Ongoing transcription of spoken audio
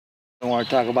I want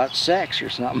to talk about sex or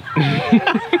something.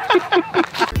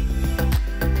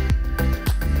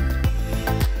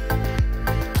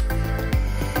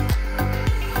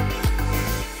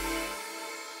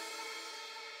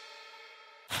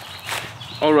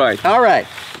 All right. All right.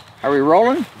 Are we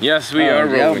rolling? Yes, we are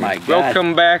rolling. Oh my God.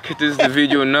 Welcome back. This is the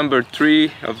video number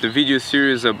 3 of the video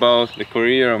series about the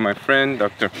career of my friend,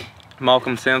 Dr.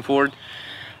 Malcolm Sanford.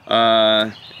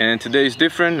 And today is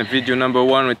different. The video number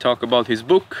 1, we talk about his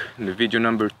book. In the video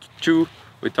number 2,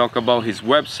 we talk about his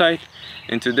website.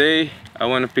 And today, I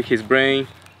want to pick his brain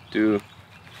to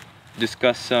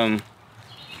discuss some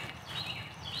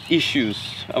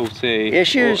issues, I would say.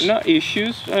 Issues? Not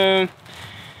issues.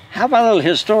 How about a little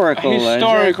historical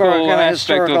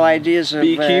Historical ideas of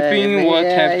beekeeping, what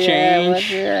have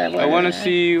changed. I want to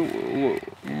see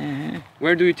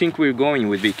where do you think we're going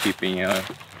with beekeeping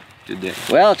today?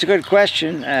 Well, it's a good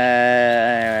question.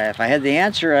 If I had the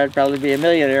answer, I'd probably be a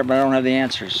millionaire, but I don't have the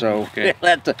answer. So okay.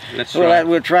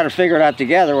 we'll try to figure it out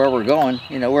together where we're going,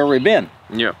 you know, where we've been.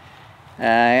 Yeah.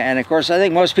 And of course, I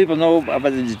think most people know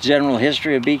about the general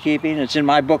history of beekeeping. It's in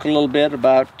my book a little bit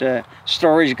about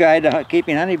Storage Guide to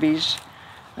Keeping Honeybees,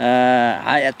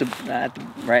 right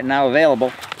now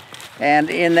available. And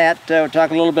in that, we'll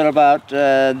talk a little bit about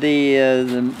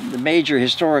the major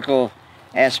historical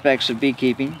aspects of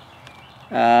beekeeping.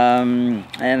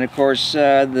 And of course,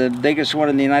 the biggest one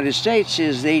in the United States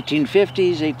is the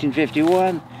 1850s,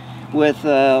 1851, with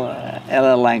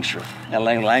L.L. Langstroth.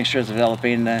 L.L. Langstroth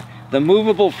developing the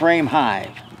movable frame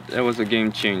hive. That was a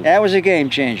game changer. That was a game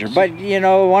changer. But you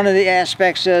know, one of the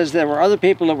aspects is there were other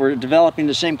people that were developing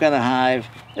the same kind of hive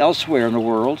elsewhere in the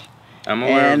world. I'm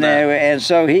aware of that. And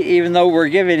so even though we're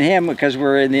giving him, because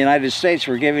we're in the United States,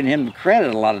 we're giving him the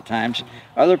credit a lot of times,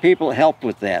 other people helped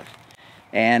with that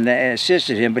and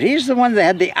assisted him. But he's the one that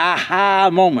had the aha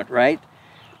moment, right?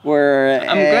 Where I'm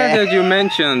glad that you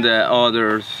mentioned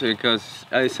others, because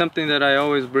it's something that I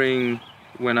always bring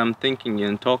when I'm thinking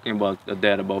and talking about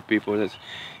that about people. It's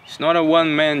not a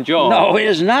one-man job. No, it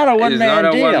is not a one-man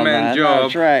deal. It's not a one-man job. No,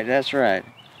 that's right, that's right.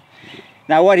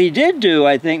 Now what he did do,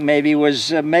 I think, maybe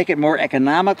was make it more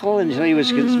economical, and so he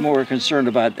was more concerned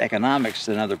about economics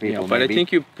than other people. Yeah, but maybe. I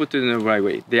think you put it in the right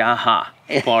way. The aha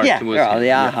part yeah, was well,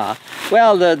 the aha.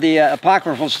 Well, the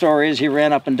apocryphal story is he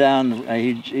ran up and down.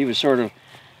 He was sort of.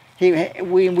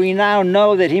 We now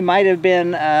know that he might have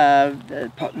been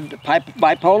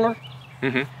bipolar.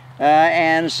 Mm-hmm.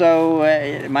 And so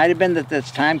it might have been that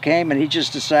this time came and he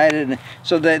just decided.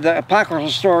 So the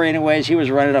apocryphal story, anyways, he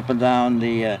was running up and down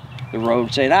the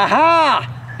road saying, "Aha!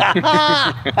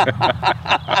 Aha!"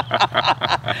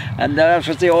 And that's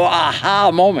what the old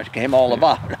aha moment came all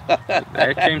about.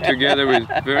 That came together with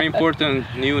very important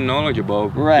new knowledge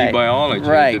about right. bee biology.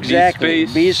 Right, the exactly.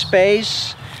 Bee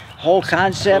space, whole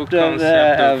concept of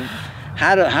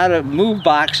how to move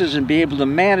boxes and be able to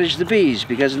manage the bees,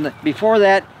 because before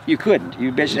that you couldn't.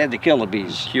 You basically had to kill the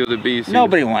bees. Kill the bees. No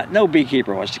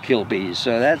beekeeper wants to kill bees.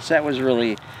 So that was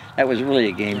really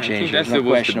a game changer. I think that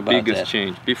was the biggest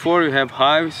change. Before you have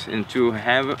hives, and to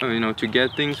have to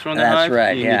get things from the hive,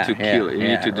 right. you need to kill it. You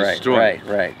need to destroy it.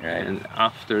 Right. And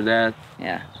after that,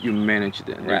 you manage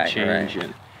the change.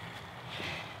 Right.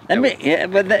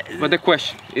 But the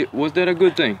question, was that a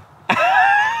good thing?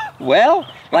 Well,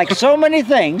 like so many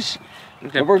things,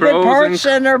 there were good parts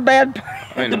and there were bad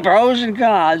parts. The pros and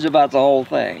cons about the whole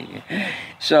thing.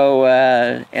 So,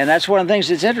 and that's one of the things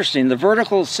that's interesting. The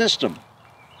vertical system,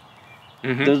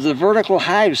 the vertical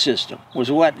hive system, was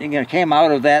what came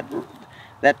out of that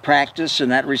practice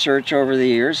and that research over the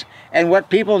years, and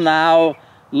what people now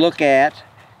look at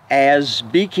as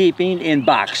beekeeping in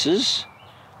boxes,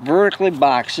 vertically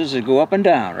boxes that go up and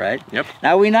down, right? Yep.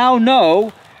 Now we now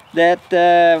know that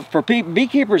for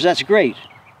beekeepers that's great,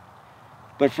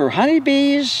 but for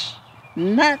honeybees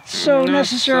not so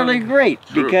necessarily great,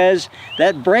 because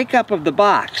that breakup of the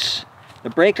box, the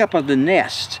breakup of the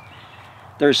nest,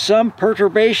 there's some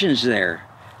perturbations there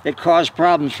that cause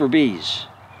problems for bees.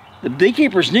 The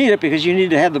beekeepers need it because you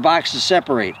need to have the boxes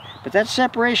separate, but that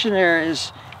separation there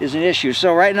is an issue.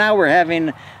 So right now we're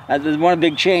having one of the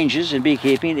big changes in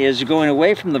beekeeping is going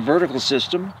away from the vertical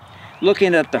system,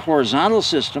 looking at the horizontal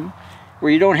system,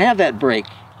 where you don't have that break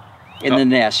in the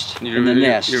nest. You're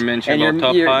mentioning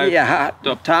about top hive? Yeah,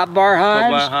 top bar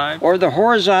hives, or the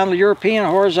horizontal, European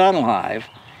horizontal hive,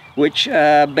 which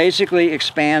basically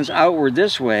expands outward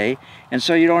this way, and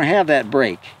so you don't have that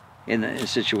break in the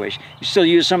situation. You still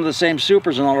use some of the same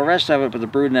supers and all the rest of it, but the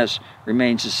brood nest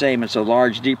remains the same. It's a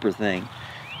large, deeper thing.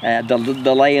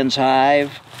 The Layens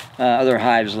hive, other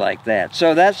hives like that.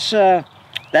 So that's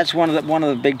one of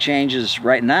the big changes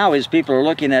right now is people are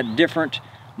looking at different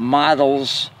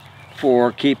models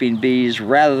for keeping bees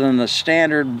rather than the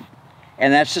standard,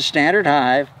 and that's the standard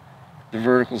hive, the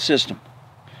vertical system.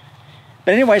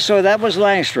 But anyway, so that was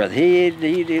Langstroth.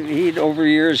 He'd over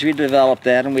years, he developed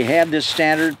that, and we have this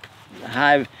standard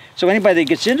hive. So anybody that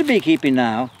gets into beekeeping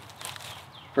now,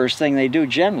 first thing they do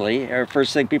generally, or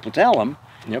first thing people tell them,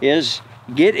 is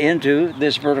get into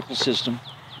this vertical system,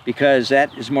 because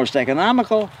that is most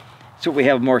economical. So we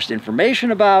have most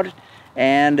information about it,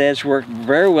 and it's worked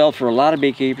very well for a lot of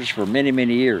beekeepers for many,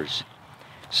 many years.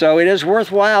 So it is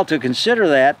worthwhile to consider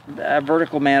that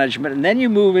vertical management, and then you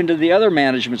move into the other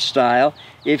management style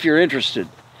if you're interested.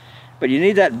 But you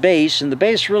need that base, and the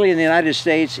base really in the United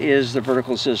States is the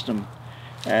vertical system.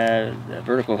 The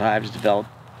vertical hives developed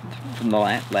from the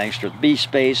Langstroth bee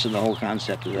space and the whole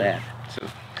concept of that.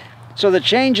 So the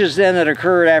changes then that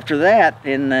occurred after that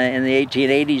in the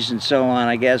 1880s and so on,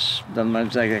 I guess, I'm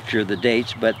not sure the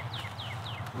dates, but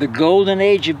the golden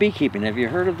age of beekeeping. Have you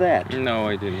heard of that? No,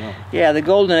 I didn't know. Yeah, the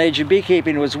golden age of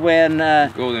beekeeping was when...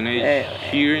 golden age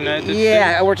here in the United States?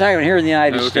 Yeah, we're talking here in the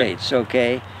United States,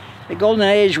 okay? The golden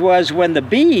age was when the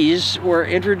bees were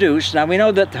introduced. Now, we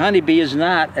know that the honeybee is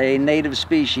not a native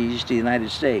species to the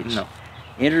United States. No.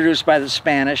 Introduced by the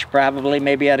Spanish, probably,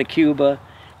 maybe out of Cuba,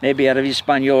 maybe out of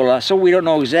Hispaniola, so we don't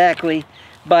know exactly.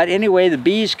 But anyway, the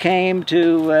bees came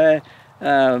to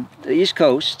the East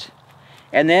Coast,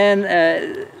 and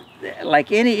then,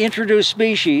 like any introduced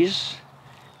species,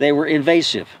 they were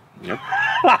invasive. Yep.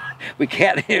 We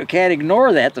can't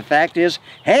ignore that. The fact is,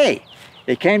 hey,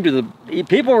 they came to the,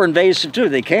 people were invasive too.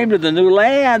 They came to the new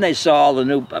land, they saw all the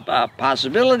new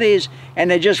possibilities, and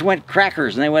they just went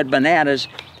crackers, and they went bananas.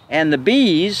 And the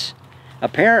bees,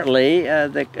 apparently,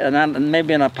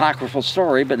 maybe an apocryphal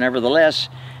story, but nevertheless,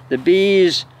 the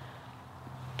bees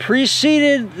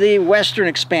preceded the Western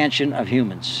expansion of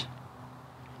humans.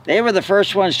 They were the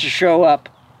first ones to show up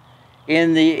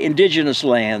in the indigenous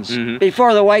lands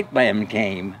before the white man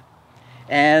came.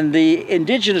 And the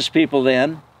indigenous people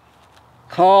then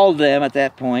called them at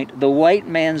that point the white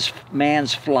man's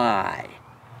fly.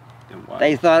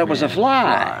 They thought it was a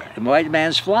fly, the white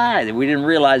man's fly. We didn't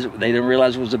realize it, they didn't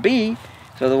realize it was a bee.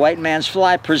 So the white man's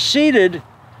fly preceded,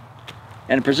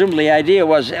 and presumably the idea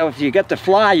was, oh, if you got the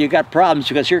fly, you got problems,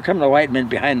 because here come the white men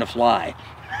behind the fly.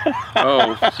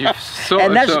 Oh,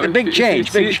 and that's the big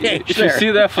change. Big change. If you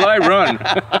see that fly, run.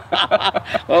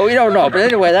 Well, we don't know, but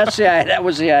anyway, that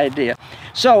was the idea.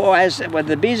 So when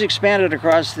the bees expanded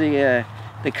across the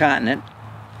continent,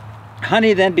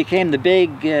 honey then became the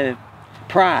big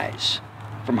prize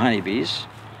from honeybees.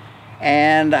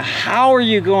 And how are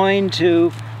you going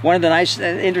to? One of the nice,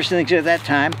 interesting things at that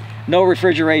time: no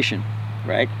refrigeration,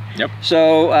 right? Yep.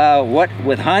 So what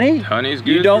with honey? Honey's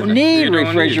good. You don't need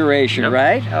refrigeration,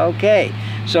 right? Okay.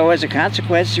 So as a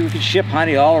consequence, you could ship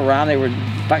honey all around. They were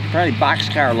probably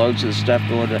boxcar loads of the stuff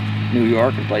going to New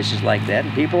York and places like that,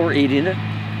 and people were eating it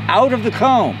out of the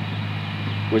comb.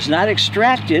 It was not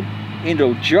extracted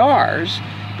into jars,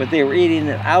 but they were eating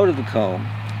it out of the comb.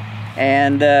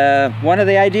 And one of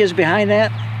the ideas behind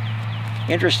that,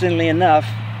 interestingly enough,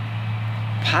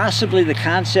 possibly the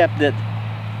concept that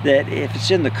if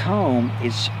it's in the comb,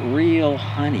 it's real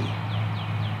honey.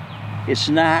 It's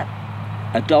not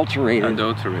adulterated.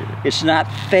 It's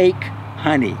not fake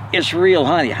honey. It's real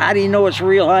honey. How do you know it's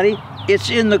real honey? It's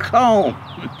in the comb.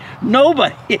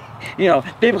 Nobody, you know,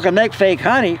 people can make fake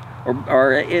honey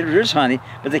or introduce honey,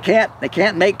 but they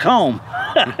can't make comb.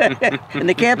 And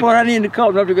they can't put honey in the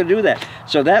comb. Nobody's going to do that.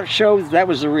 So that shows that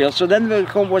was the real. So then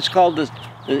what's called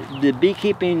the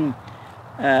beekeeping,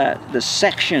 the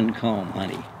section comb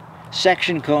honey.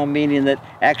 Section comb meaning that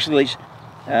actually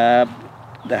the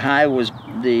hive was,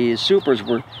 the supers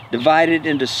were divided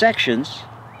into sections,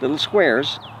 little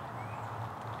squares,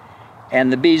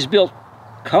 and the bees built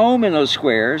comb in those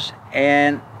squares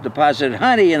and deposited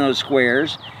honey in those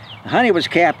squares. The honey was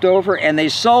capped over, and they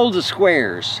sold the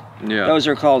squares. Yeah. Those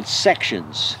are called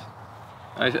sections.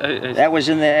 That was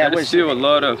in the. That was still a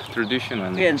lot of tradition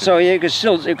on it. And so you can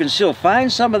still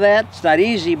find some of that. It's not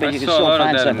easy, but you can still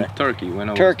find some of that. Turkey, when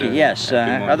I was Turkey, yes.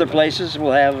 Other places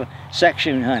will have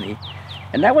section honey,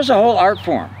 and that was a whole art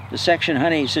form. The section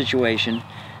honey situation,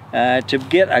 to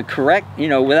get a correct, you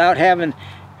know, without having,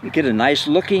 get a nice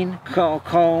looking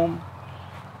comb,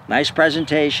 nice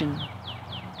presentation,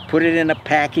 put it in a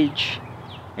package,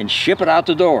 and ship it out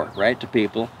the door, right, to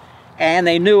people, and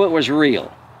they knew it was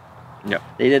real. Yep.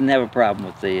 They didn't have a problem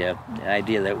with the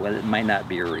idea that it might not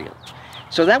be real.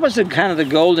 So that was the kind of the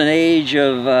golden age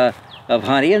of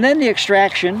honey. And then the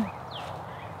extraction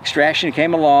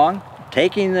came along,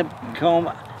 taking the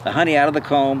honey out of the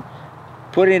comb,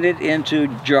 putting it into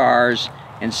jars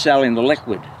and selling the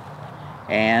liquid.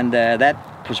 And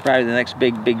that was probably the next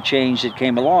big change that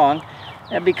came along,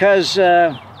 and because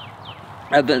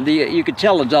you could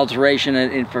tell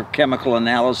adulteration for chemical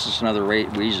analysis and other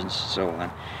reasons and so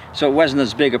on. So it wasn't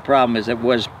as big a problem as it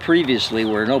was previously,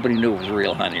 where nobody knew it was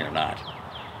real honey or not.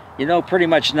 You know, pretty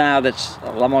much now that's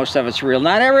most of it's real.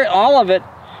 Not all of it.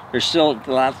 There's still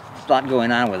a lot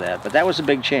going on with that, but that was a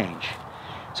big change.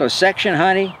 So section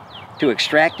honey to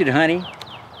extracted honey,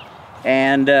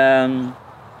 and then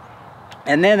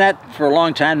that for a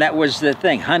long time that was the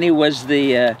thing. Honey was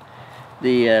the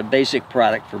basic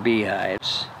product for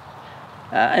beehives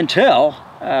until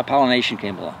pollination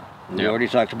came along. We already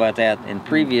talked about that in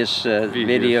previous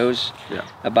videos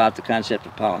about the concept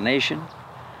of pollination.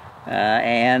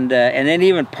 And then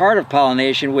even part of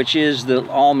pollination, which is the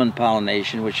almond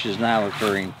pollination, which is now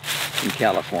occurring in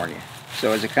California.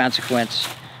 So as a consequence,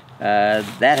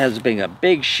 that has been a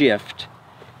big shift,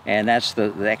 and that's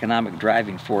the economic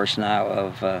driving force now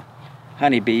of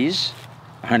honeybees.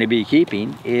 Honeybee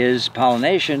keeping is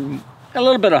pollination, a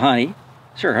little bit of honey.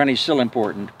 Sure, honey's still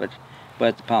important, but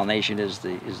the pollination is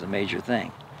the major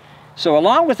thing. So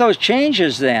along with those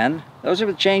changes, then those are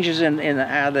the changes in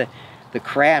how the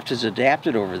craft has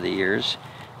adapted over the years.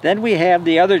 Then we have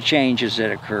the other changes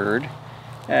that occurred,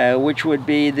 which would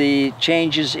be the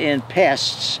changes in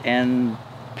pests and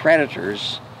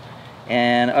predators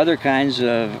and other kinds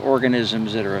of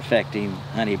organisms that are affecting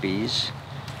honeybees.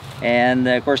 And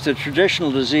of course the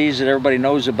traditional disease that everybody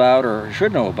knows about, or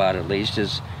should know about at least,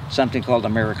 is something called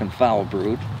American foul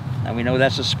brood. Now we know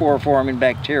that's a spore-forming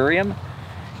bacterium,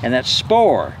 and that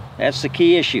spore, that's the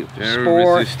key issue. Very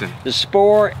resistant. The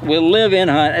spore will live in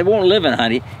honey. It won't live in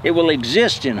honey. It will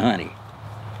exist in honey.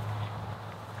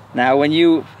 Now when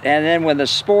the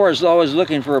spore is always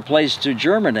looking for a place to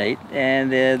germinate,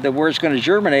 and where it's going to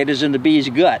germinate is in the bee's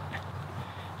gut.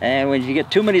 And when you get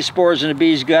too many spores in the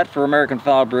bee's gut for American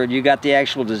foul brood, you got the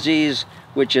actual disease,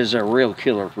 which is a real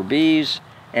killer for bees,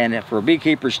 and for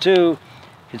beekeepers too,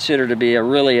 considered to be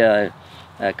a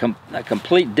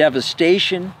complete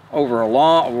devastation over a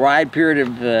wide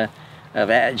period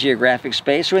of geographic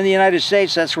space. So in the United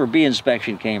States, that's where bee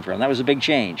inspection came from. That was a big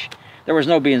change. There was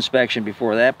no bee inspection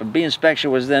before that, but bee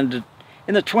inspection was then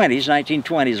in the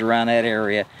 1920s, around that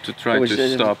area. To try to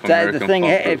stop American foul brood.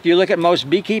 If you look at most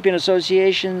beekeeping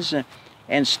associations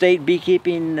and state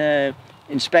beekeeping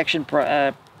inspection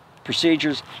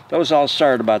procedures, those all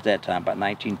started about that time, about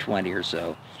 1920 or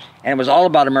so. And it was all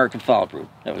about American foul brood.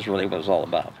 That was really what it was all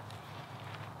about.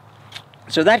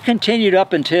 So that continued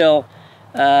up until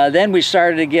then we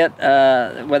started to get,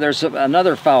 there's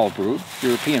another foul brood,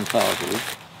 European foul brood.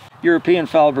 European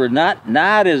foul brood, not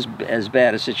as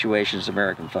bad a situation as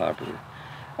American foul brood.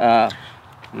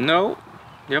 No,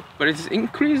 yep, but it's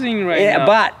increasing right now.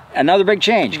 But another big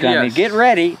change coming. Yes. Get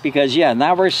ready, because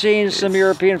now we're seeing some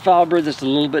European foul brood that's a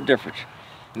little bit different.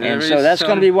 And so that's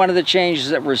going to be one of the changes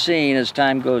that we're seeing as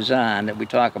time goes on, that we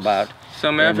talk about.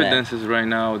 Some evidences right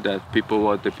now that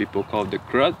what the people call the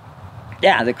crud.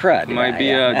 Yeah, the crud. Might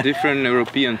be a different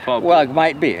European foul brood. Well, it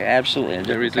might be, absolutely.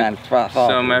 There is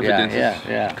some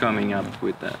evidence coming up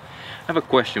with that. I have a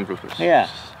question, Professor. Yeah.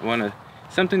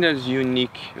 Something that is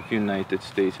unique of the United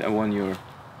States. I want your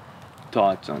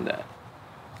thoughts on that.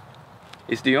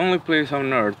 It's the only place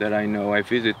on earth that I know. I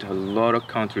visit a lot of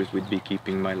countries with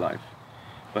beekeeping in my life.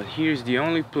 But here's the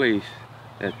only place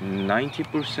that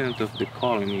 90% of the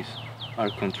colonies are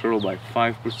controlled by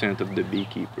 5% of the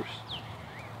beekeepers.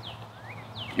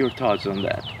 Your thoughts on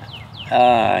that?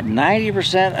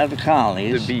 90% of the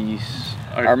colonies, the bees,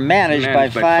 are managed by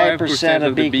 5%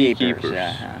 of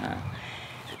beekeepers.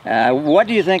 What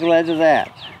do you think led to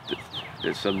that?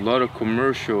 There's a lot of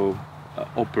commercial,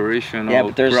 operational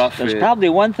but there's profit. probably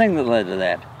one thing that led to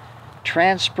that.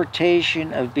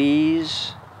 Transportation of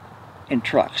bees in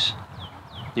trucks.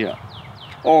 Yeah.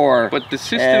 But the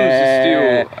system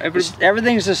is still...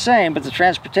 Everything's the same, but the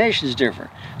transportation is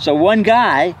different. So one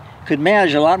guy could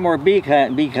manage a lot more bee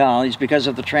colonies because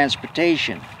of the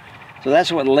transportation. So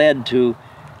that's what led to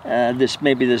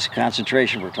this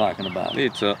concentration we're talking about.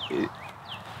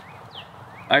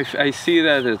 I see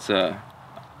that it's a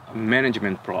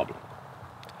management problem.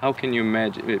 How can you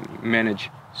manage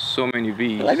so many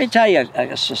bees? Let me tell you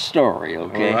a story,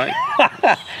 okay? All right.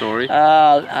 Story.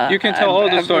 You can tell all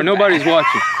the story. Nobody's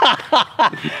watching.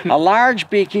 A large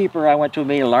beekeeper, I went to a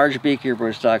meeting, a large beekeeper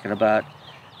was talking about,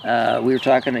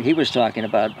 he was talking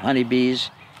about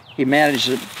honeybees. He managed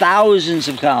thousands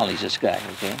of colonies, this guy,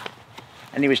 okay?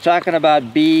 And he was talking about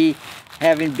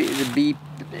having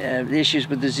issues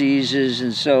with diseases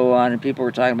and so on, and people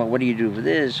were talking about, what do you do with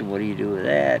this, and what do you do with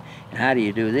that, and how do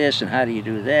you do this, and how do you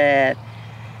do that?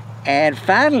 And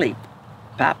finally,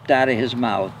 popped out of his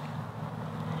mouth,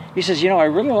 He says, you know, I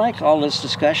really like all this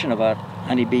discussion about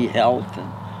honeybee health,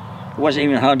 and it wasn't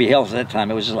even honeybee health at that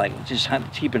time. It was just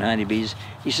keeping honeybees.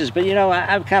 He says, but you know,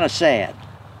 I'm kind of sad.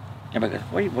 And I go,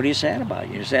 what are you sad about?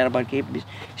 You're sad about keeping bees?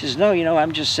 He says, no, you know,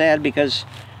 I'm just sad because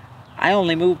I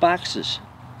only move boxes.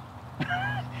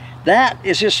 That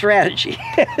is his strategy.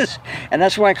 And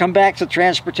that's why I come back to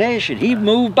transportation. He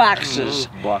moved boxes.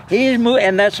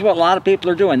 And that's what a lot of people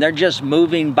are doing. They're just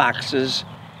moving boxes.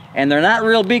 And they're not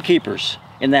real beekeepers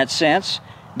in that sense,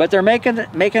 but they're making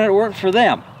it work for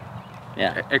them.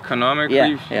 Yeah.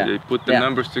 Economically, they put the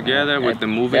numbers together with the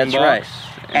moving box.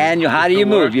 That's right. And how do you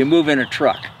move? You move in a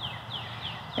truck.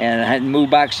 And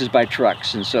move boxes by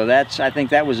trucks. And so I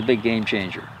think that was a big game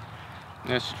changer.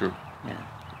 That's true. Yeah.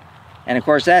 And of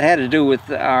course that had to do with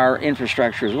our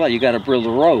infrastructure as well. You got to build a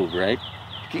road, right?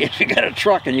 If you got a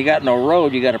truck and you got no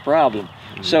road, you got a problem.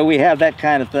 So we have that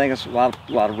kind of thing. That's a lot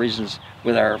of reasons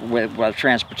with our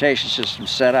transportation system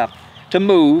set up to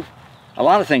move a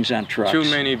lot of things on trucks. Too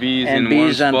many bees and in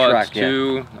bees one on spot truck,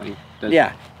 too.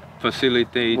 Yeah.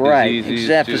 Facilitate right. diseases.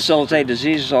 Exactly. Facilitate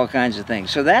diseases, all kinds of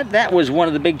things. So that was one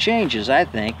of the big changes, I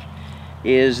think,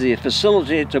 is the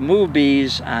facility to move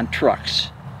bees on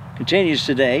trucks. Continues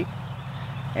today,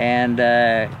 and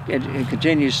it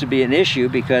continues to be an issue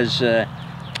because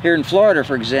here in Florida,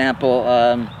 for example,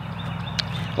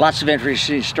 lots of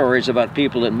interesting stories about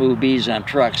people that move bees on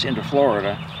trucks into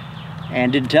Florida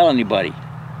and didn't tell anybody.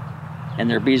 And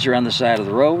their bees are on the side of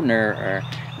the road, and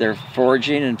they're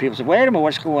foraging, and people say, wait a minute,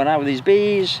 what's going on with these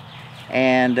bees?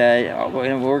 And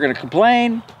we're going to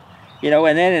complain, you know.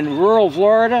 And then in rural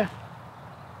Florida,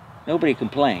 nobody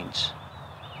complains.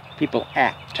 People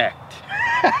act.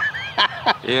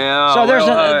 Yeah. So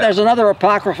there's another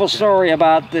apocryphal story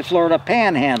about the Florida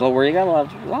Panhandle where you got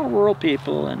a lot of rural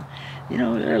people, and you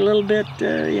know they're a little bit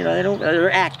you know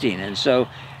they're acting, and so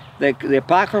the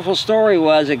apocryphal story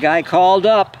was a guy called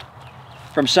up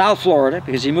from South Florida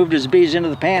because he moved his bees into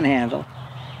the Panhandle.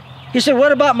 He said,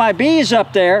 "What about my bees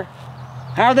up there?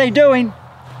 How are they doing?"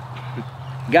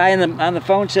 Guy on the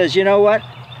phone says, "You know what?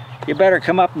 You better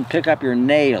come up and pick up your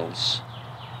nails."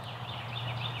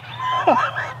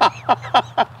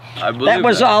 That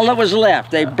was all that was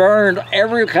left. They burned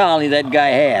every colony that guy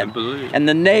had, and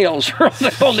the nails were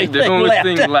the only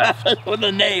thing left. With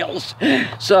the nails.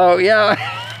 So yeah,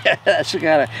 that's the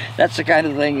kind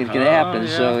of thing that can happen.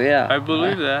 Yeah. So yeah, I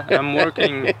believe that.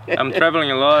 I'm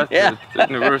traveling a lot to the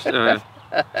university.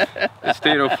 The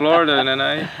state of Florida, and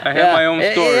I have my own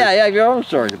stories. Yeah, you have your own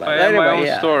stories about it. I have my own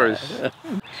stories.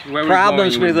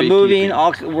 Problems with the moving,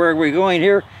 where we're going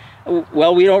here.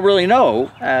 Well, we don't really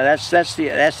know. That's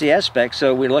the aspect.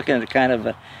 So we're looking at kind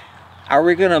of, are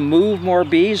we going to move more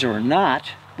bees or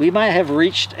not? We might have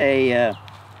reached a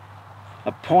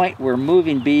point where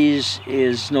moving bees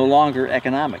is no longer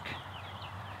economic.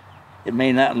 It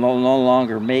may no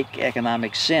longer make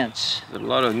economic sense. There's a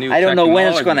lot of new. I don't know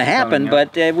when it's going to happen,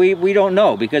 but we don't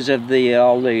know because of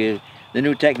all the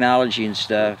new technology and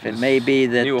stuff. It may be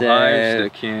that new hives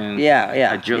that can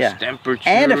adjust temperature.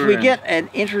 And if we get an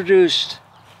introduced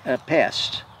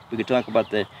pest, we could talk about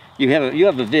the. You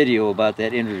have a video about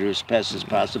that introduced pest as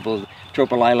possible.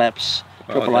 Tropolilaps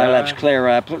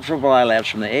clari, Tropolilaps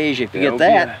from the Asia. If you get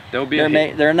that, there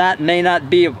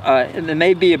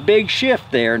may be a big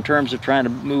shift there in terms of trying to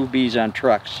move bees on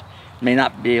trucks. It may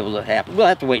not be able to happen. We'll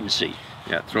have to wait and see.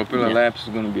 Yeah, Tropolilaps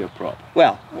is going to be a problem.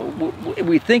 Well,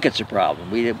 we think it's a problem.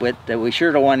 We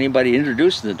sure don't want anybody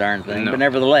introducing the darn thing, but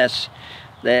nevertheless,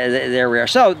 there we are.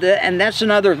 So, and that's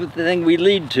another thing we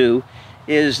lead to,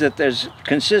 is that there's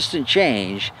consistent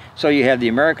change. So you have the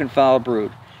American foul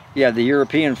brood, you have the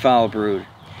European foul brood,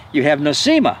 you have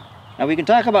Nosema. Now we can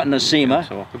talk about Nosema.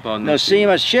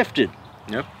 Nosema shifted.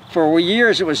 Yep. For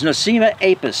years it was Nosema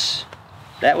apis.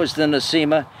 That was the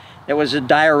Nosema. It was a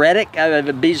diuretic.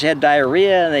 The bees had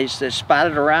diarrhea, and they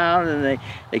spotted around, and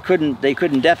they couldn't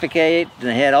defecate, and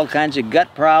they had all kinds of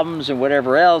gut problems and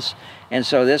whatever else. And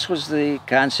so this was the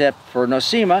concept for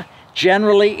Nosema,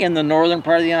 generally in the northern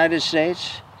part of the United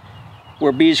States,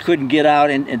 where bees couldn't get out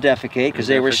and defecate because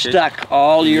they were stuck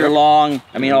all year long.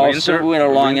 I mean, all winter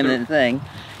long in the thing.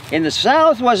 In the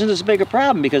south, wasn't as big a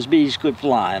problem because bees could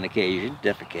fly on occasion,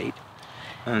 defecate.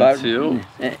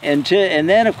 And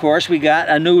then of course we got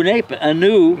a new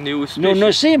species,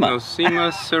 Nosema.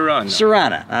 Nosema cerana.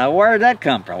 Cerana. Now where did that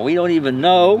come from? We don't even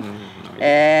know.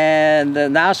 And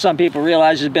now some people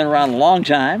realize it's been around a long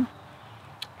time.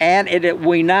 And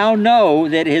we now know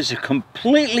that it has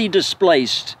completely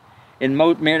displaced in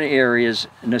many areas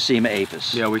Nosema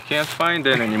apis. Yeah, we can't find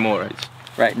that anymore.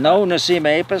 Right, no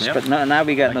Nosema apis, but now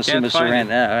we got Nosema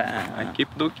cerana. I keep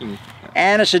looking.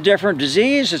 And it's a different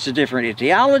disease, it's a different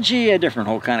etiology, a different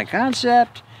whole kind of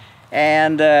concept.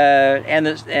 And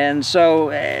so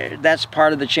that's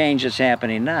part of the change that's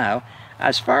happening now.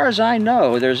 As far as I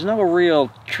know, there's no real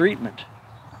treatment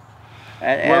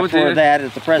for that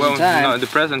at the present time. No, at the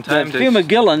present time,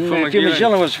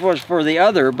 fumagillin was for the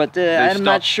other, but I'm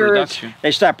not sure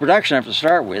they stopped production after to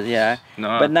start with. Yeah,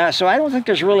 no. But now, so I don't think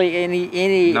there's really any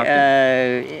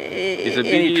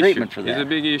treatment for that. It's a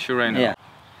big issue right now. Yeah,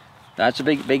 that's a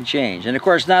big change. And of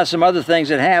course, now some other things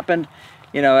that happened.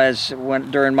 You know,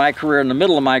 during my career, in the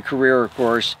middle of my career, of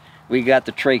course, we got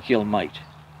the tracheal mite.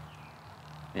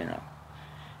 You know,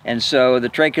 and so the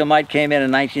tracheal mite came in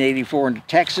 1984 into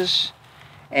Texas.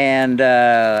 And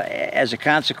as a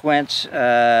consequence,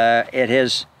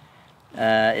 it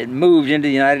moved into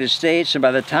the United States. And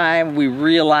by the time we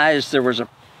realized it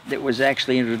was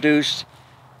actually introduced,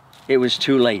 it was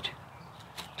too late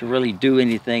to really do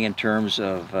anything in terms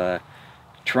of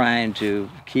trying to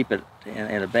keep it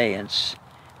in abeyance.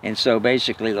 And so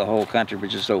basically the whole country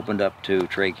was just opened up to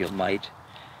tracheal mite.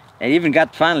 And even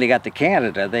finally got to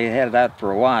Canada. They had it out for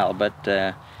a while, but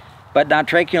now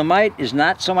tracheal mite is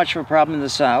not so much of a problem in the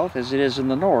south as it is in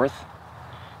the north.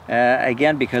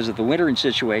 Again, because of the wintering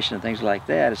situation and things like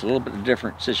that, it's a little bit of a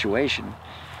different situation.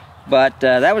 But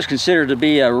that was considered to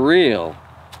be a real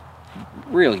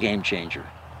game changer.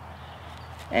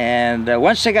 And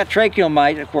once they got tracheal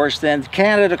mite, of course, then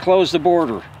Canada closed the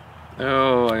border.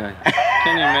 Oh,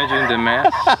 can you imagine the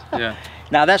mess? Yeah.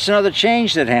 Now that's another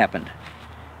change that happened.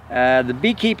 The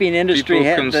beekeeping industry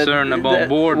People concerned about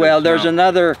borders. Well, there's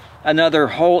another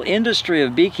whole industry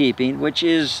of beekeeping, which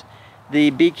is the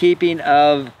beekeeping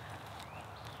of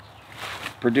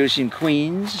producing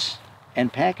queens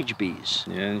and package bees.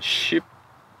 Yeah,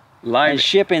 and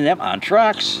shipping them on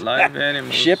trucks. Live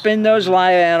animals. Shipping those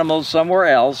live animals somewhere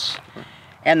else.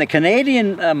 And the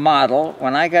Canadian model,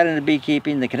 when I got into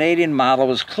beekeeping, the Canadian model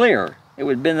was clear. It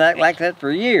had been like that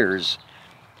for years.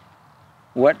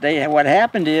 What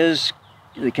happened is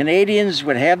the Canadians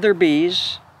would have their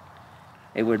bees.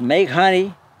 They would make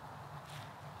honey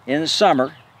in the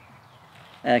summer.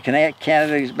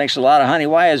 Canada makes a lot of honey.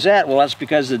 Why is that? Well, that's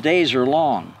because the days are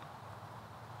long.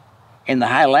 In the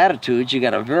high latitudes, you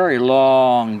got a very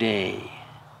long day.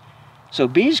 So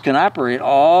bees can operate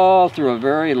all through a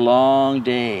very long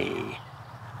day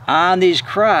on these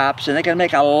crops, and they can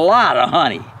make a lot of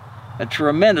honey, a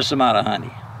tremendous amount of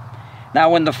honey. Now,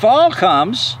 when the fall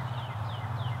comes,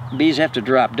 bees have to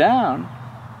drop down,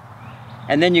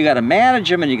 and then you got to manage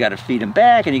them, and you got to feed them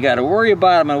back, and you got to worry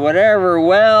about them, and whatever.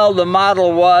 Well, the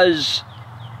model was,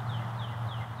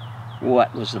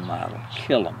 what was the model?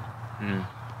 Kill them.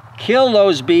 Kill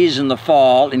those bees in the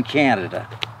fall in Canada.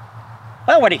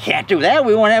 Well, you can't do that.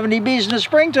 We won't have any bees in the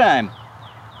springtime.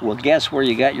 Well, guess where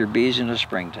you got your bees in the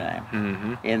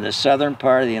springtime? In the southern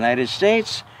part of the United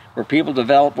States, where people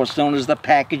develop what's known as the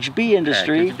package bee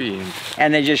industry.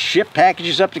 And they just ship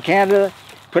packages up to Canada,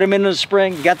 put them in the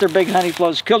spring, got their big honey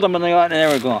flows, killed them, and they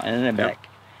were gone, and then back.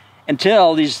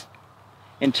 Until the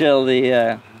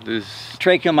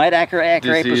tracheal mite,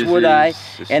 Acarapus woodi,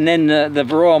 and then the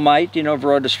varroa mite,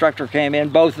 varroa destructor came in.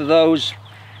 Both of those,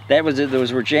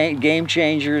 those were game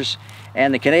changers.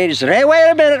 And the Canadians said, "Hey, wait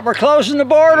a minute! We're closing the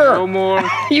border. No more.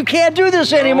 You can't do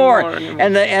this anymore."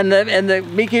 And the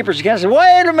beekeepers said,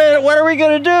 "Wait a minute! What are we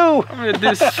going to do?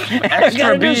 This We're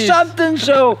going to do something."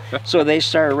 So they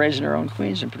started raising their own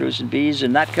queens and producing bees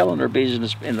and not killing their bees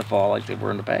in the fall like they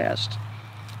were in the past.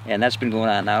 And that's been going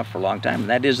on now for a long time. And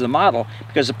that is the model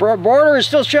because the border is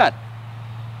still shut.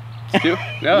 Still?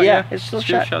 Oh, yeah, it's still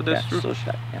shut. That's true. Still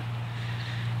shut. Yeah.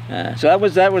 So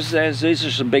these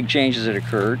are some big changes that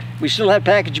occurred. We still have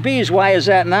package bees. Why is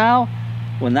that now?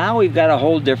 Well, now we've got a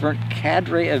whole different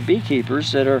cadre of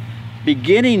beekeepers that are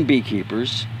beginning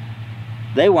beekeepers.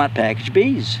 They want package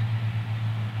bees.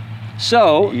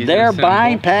 So they're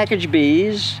buying package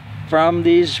bees from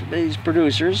these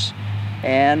producers,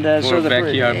 and so the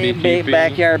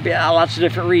backyard bee, lots of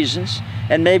different reasons,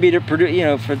 and maybe to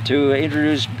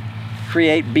produce,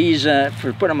 create bees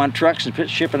for putting them on trucks and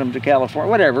shipping them to California,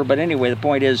 whatever. But anyway, the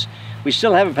point is, we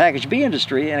still have a package bee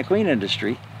industry and a queen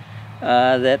industry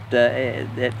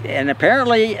and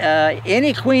apparently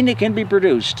any queen that can be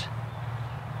produced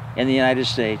in the United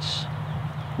States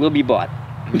will be bought.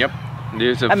 Yep,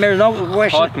 there's a there's no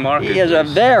question. Hot market. There's a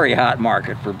very hot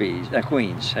market for bees,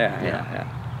 queens. Yeah.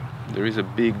 There is a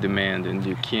big demand, and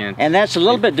you can't. And that's a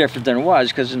little bit different than it was,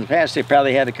 because in the past they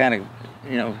probably had to kind of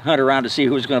hunt around to see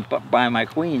who's going to buy my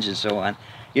queens and so on.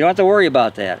 You don't have to worry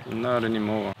about that. Not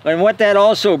anymore. And what that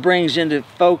also brings into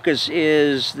focus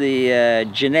is the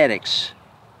genetics.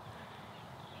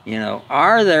 You know,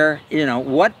 are there, you know,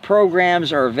 what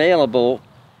programs are available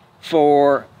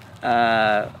for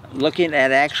looking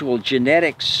at actual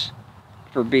genetics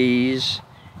for bees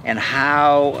and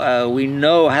how we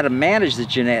know how to manage the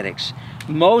genetics.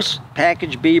 Most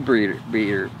packaged bee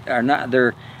breeder are not,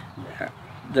 they're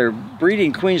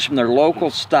breeding queens from their local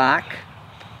stock.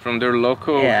 From their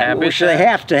local habitat? Which they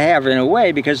have to have in a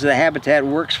way because the habitat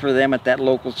works for them at that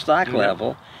local stock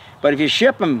level. But if you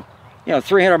ship them, you know,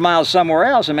 300 miles somewhere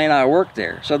else, it may not work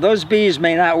there. So those bees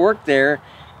may not work there,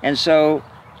 and so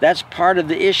that's part of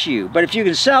the issue. But if you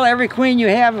can sell every queen you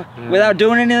have without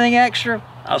doing anything extra,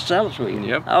 I'll sell it to you.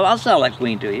 Yep. I'll sell that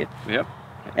queen to you. Yep.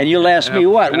 And you'll ask me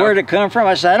what? Where'd it come from?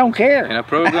 I said, I don't care. And I'm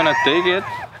probably gonna take it,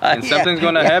 and something's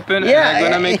gonna happen, and I'm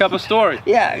gonna make up a story.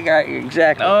 Yeah,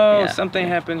 exactly. Oh, something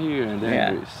happened here, and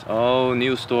then there's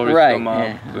new stories come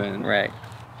up. And right.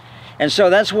 And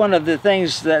so that's one of the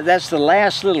things that's the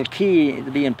last little key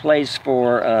to be in place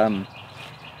for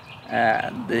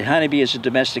the honeybee as a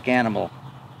domestic animal,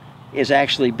 is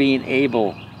actually being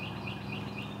able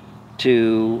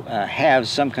to have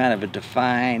some kind of a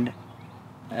defined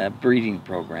breeding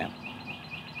program.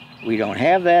 We don't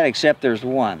have that, except there's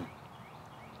one.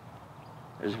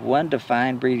 There's one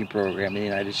defined breeding program in the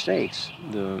United States.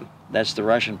 That's the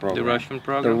Russian program. The Russian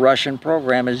program? The Russian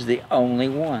program is the only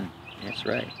one. That's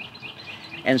right.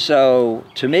 And so,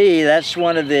 to me, that's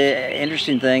one of the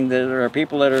interesting things. There are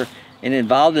people that are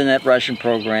involved in that Russian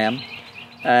program.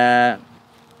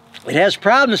 It has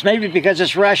problems, maybe because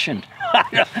it's Russian.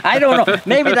 I don't know.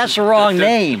 Maybe that's the wrong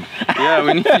name. Yeah,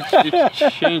 we need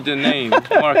to change the name.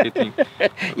 Marketing.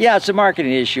 Yeah, it's a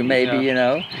marketing issue, maybe, you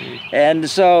know. And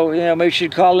so, you know, maybe we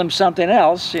should call them something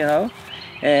else, you know.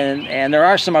 And there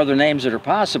are some other names that are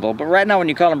possible. But right now, when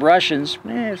you call them Russians,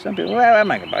 some people, well, I'm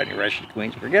not going to buy any Russian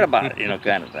queens. Forget about it, you know,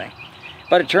 kind of thing.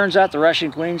 But it turns out the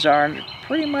Russian queens are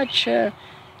pretty much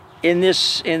in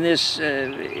this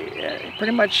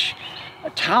pretty much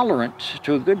tolerant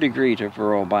to a good degree to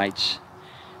varroa bites,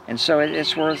 and so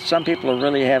it's where some people are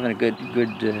really having a good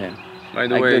by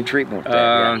the way, good treatment with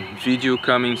that. Video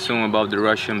coming soon about the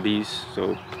Russian bees.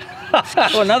 So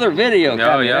another video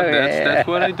coming. That's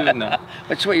what I do now.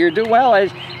 That's what you're doing. Well,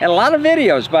 and a lot of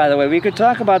videos, by the way. We could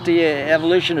talk about the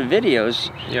evolution of videos.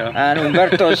 And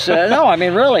Umberto's. No, I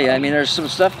mean really. I mean, there's some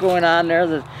stuff going on there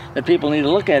that people need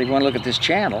to look at if you want to look at this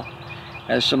channel.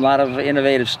 There's a lot of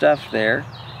innovative stuff there.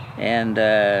 And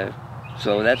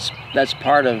so that's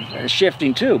part of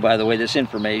shifting too, by the way, this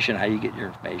information, how you get your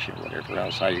information, whatever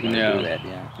else, how you're going to do that.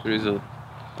 There is a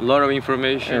lot of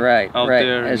information out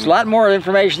there. There's a lot more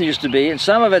information than used to be, and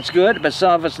some of it's good, but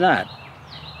some of it's not.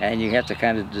 And you have to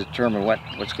kind of determine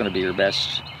what's going to be your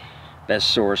best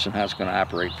source and how it's going to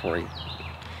operate for you.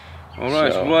 All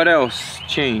right, so what else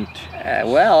changed?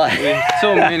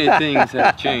 So many things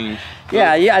have changed.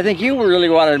 Yeah, I think you really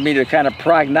wanted me to kind of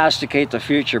prognosticate the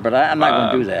future, but I'm not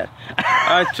going to do that.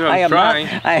 I'm trying.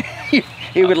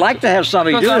 You would like to have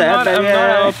somebody do that. I'm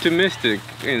not optimistic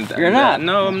in that. You're not?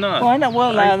 No, I'm not.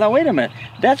 Well, now wait a minute.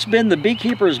 That's been the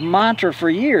beekeeper's mantra for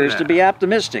years, to be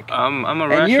optimistic. I'm a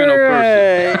rational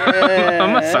person.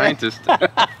 I'm a scientist.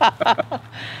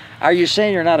 Are you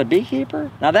saying you're not a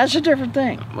beekeeper? Now that's a different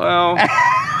thing. Well,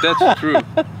 that's true.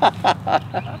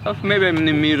 Maybe I'm in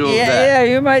the middle of that. Yeah,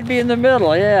 you might be in the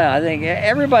middle. Yeah, I think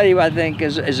everybody,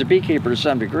 is a beekeeper to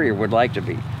some degree or would like to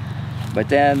be. But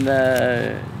then,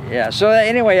 yeah. So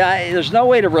anyway, there's no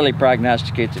way to really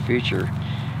prognosticate the future.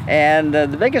 And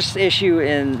the biggest issue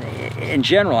in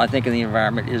general, I think, in the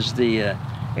environment is the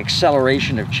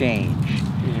acceleration of change.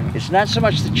 It's not so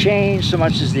much the change, so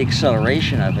much as the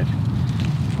acceleration of it.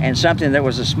 And something that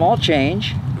was a small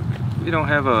change, you don't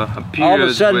have a period. All of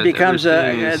a sudden becomes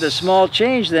the small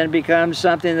change then becomes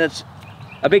something that's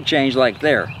a big change like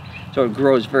there. So it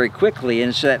grows very quickly,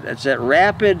 and it's that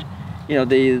rapid, you know,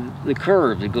 the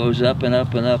curve that goes up and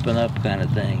up and up and up kind of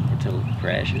thing until it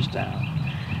crashes down.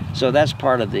 So that's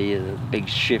part of the big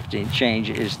shifting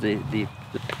change is the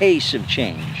pace of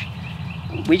change.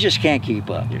 We just can't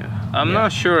keep up. I'm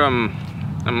not sure I'm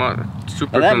not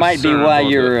super that might be why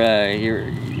you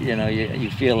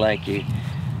feel like you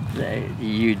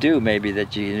do, maybe,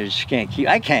 that you just can't keep.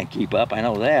 I can't keep up. I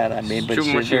know that. I mean, but too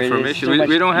much information.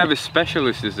 We don't have a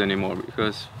specialists anymore,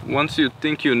 because once you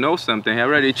think you know something, it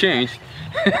already changed.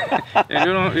 And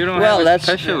you don't have a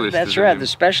specialist. That's right. The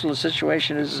specialist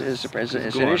situation is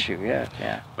an issue.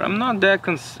 Yeah. But I'm not that.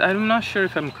 I'm not sure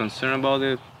if I'm concerned about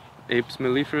it. Apis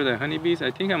mellifera, the honeybees,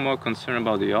 I think I'm more concerned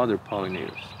about the other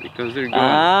pollinators because they're going.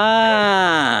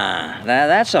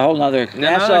 That's a whole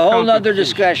nother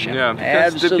discussion. Yeah,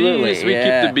 because absolutely. The bees, we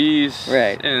keep the bees,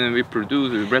 right, and we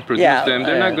reproduce them.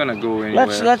 They're not gonna go anywhere.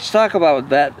 Let's talk about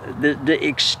that. The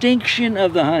extinction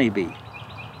of the honeybee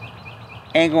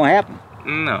ain't gonna happen.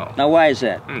 No. Now, why is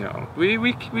that? No, we are.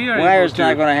 Why is it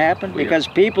not going to happen? Because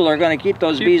people are going to keep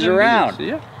those bees around.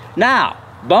 Yeah. Now,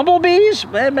 bumblebees,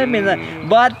 but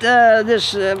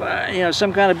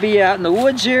some kind of bee out in the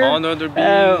woods here. All other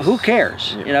bees. Who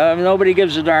cares? Yeah. You know, I mean, nobody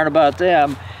gives a darn about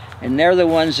them, and they're the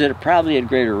ones that are probably at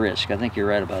greater risk. I think you're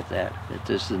right about that. It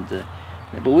isn't.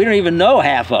 But we don't even know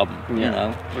half of them. You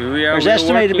know, there's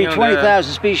estimated to be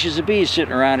 20,000 species of bees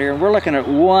sitting around here, and we're looking at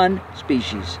one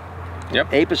species.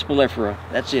 Yep. Apis mellifera.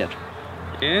 That's it.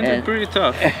 And they're pretty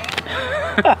tough.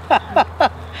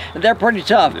 They're pretty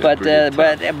tough, but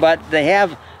they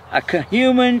have a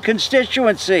human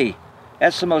constituency.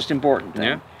 That's the most important thing.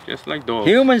 Yeah, just like dogs.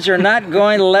 Humans are not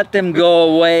going to let them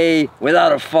go away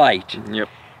without a fight. Yep.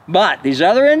 But these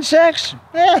other insects,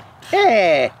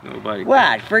 nobody.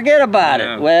 What? Forget about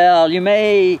it. Well, you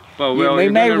may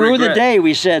rue the day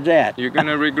we said that. You're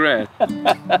gonna regret.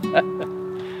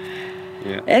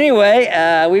 Yeah. Anyway,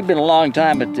 we've been a long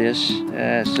time at this,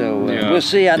 so we'll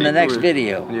see you on the next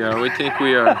video. Yeah, we think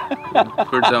we're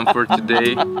done for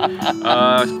today.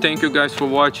 Thank you guys for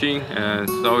watching.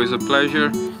 It's always a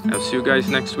pleasure. I'll see you guys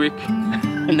next week.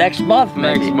 Next month,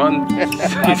 maybe. Next month.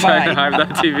 Inside the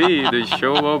Hive.tv, the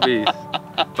show of bees.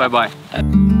 Bye-bye.